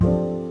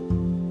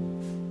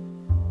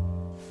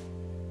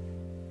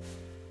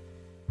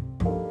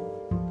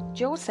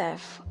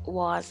Joseph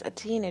was a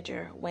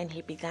teenager when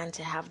he began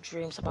to have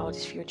dreams about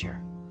his future.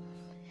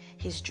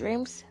 His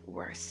dreams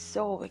were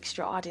so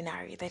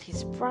extraordinary that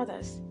his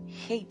brothers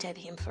hated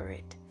him for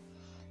it.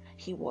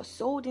 He was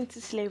sold into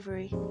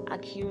slavery,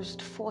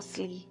 accused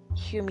falsely,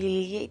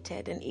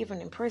 humiliated, and even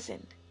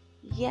imprisoned.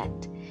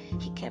 Yet,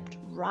 he kept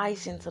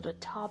rising to the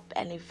top,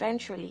 and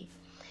eventually,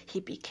 he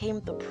became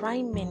the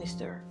prime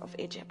minister of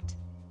Egypt.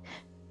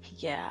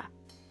 Yeah,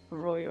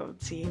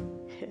 royalty.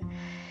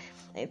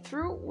 And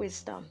through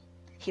wisdom,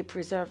 he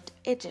preserved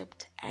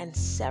Egypt and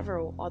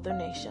several other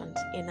nations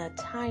in a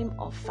time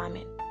of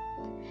famine.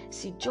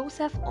 See,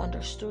 Joseph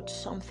understood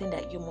something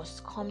that you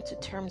must come to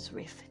terms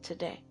with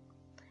today.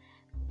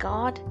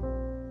 God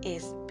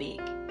is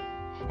big,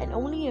 and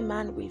only a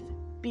man with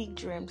big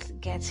dreams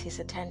gets his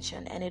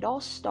attention, and it all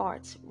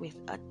starts with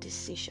a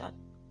decision.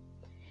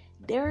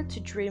 Dare to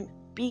dream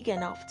big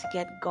enough to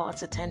get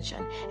God's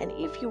attention. And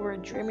if you were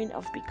dreaming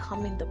of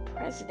becoming the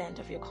president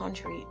of your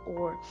country,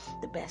 or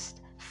the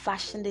best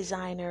fashion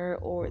designer,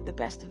 or the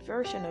best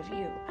version of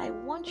you, I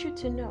want you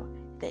to know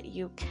that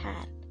you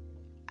can.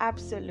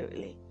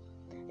 Absolutely.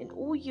 And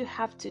all you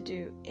have to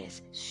do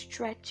is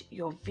stretch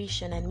your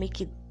vision and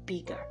make it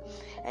bigger.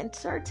 And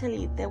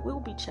certainly there will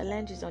be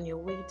challenges on your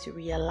way to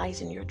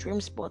realizing your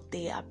dreams, but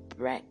they are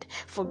bread.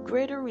 For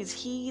greater is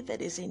he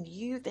that is in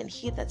you than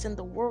he that's in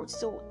the world.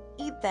 So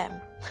eat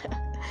them.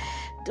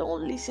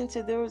 Don't listen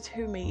to those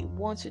who may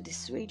want to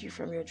dissuade you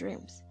from your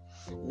dreams.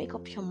 Make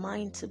up your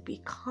mind to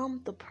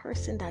become the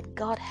person that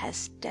God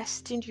has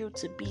destined you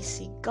to be.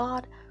 See,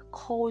 God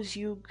calls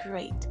you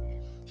great.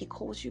 He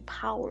calls you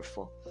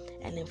powerful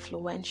and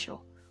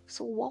influential.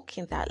 So walk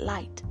in that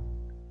light.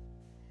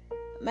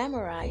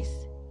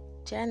 Memorize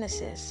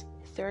Genesis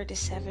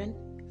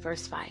 37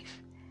 verse 5.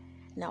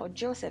 Now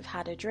Joseph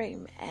had a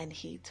dream, and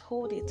he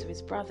told it to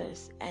his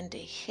brothers, and they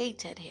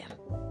hated him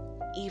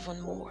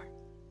even more.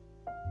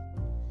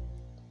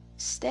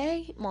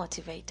 Stay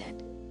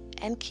motivated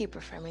and keep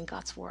affirming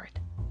God's word.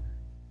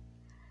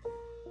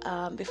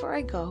 Before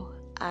I go,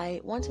 I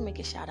want to make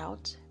a shout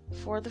out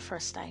for the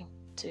first time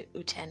to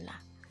Uchenna.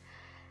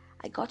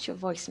 I got your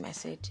voice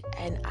message,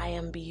 and I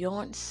am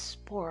beyond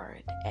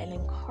spurred and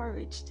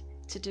encouraged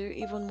to do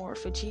even more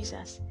for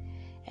Jesus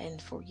and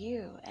for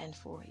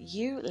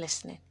you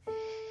listening.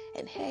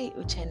 And hey,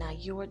 Uchenna,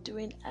 you are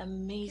doing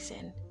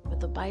amazing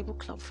with the Bible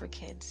Club for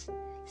Kids.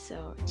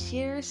 So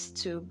cheers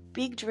to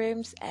big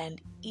dreams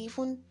and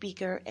even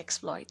bigger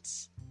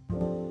exploits.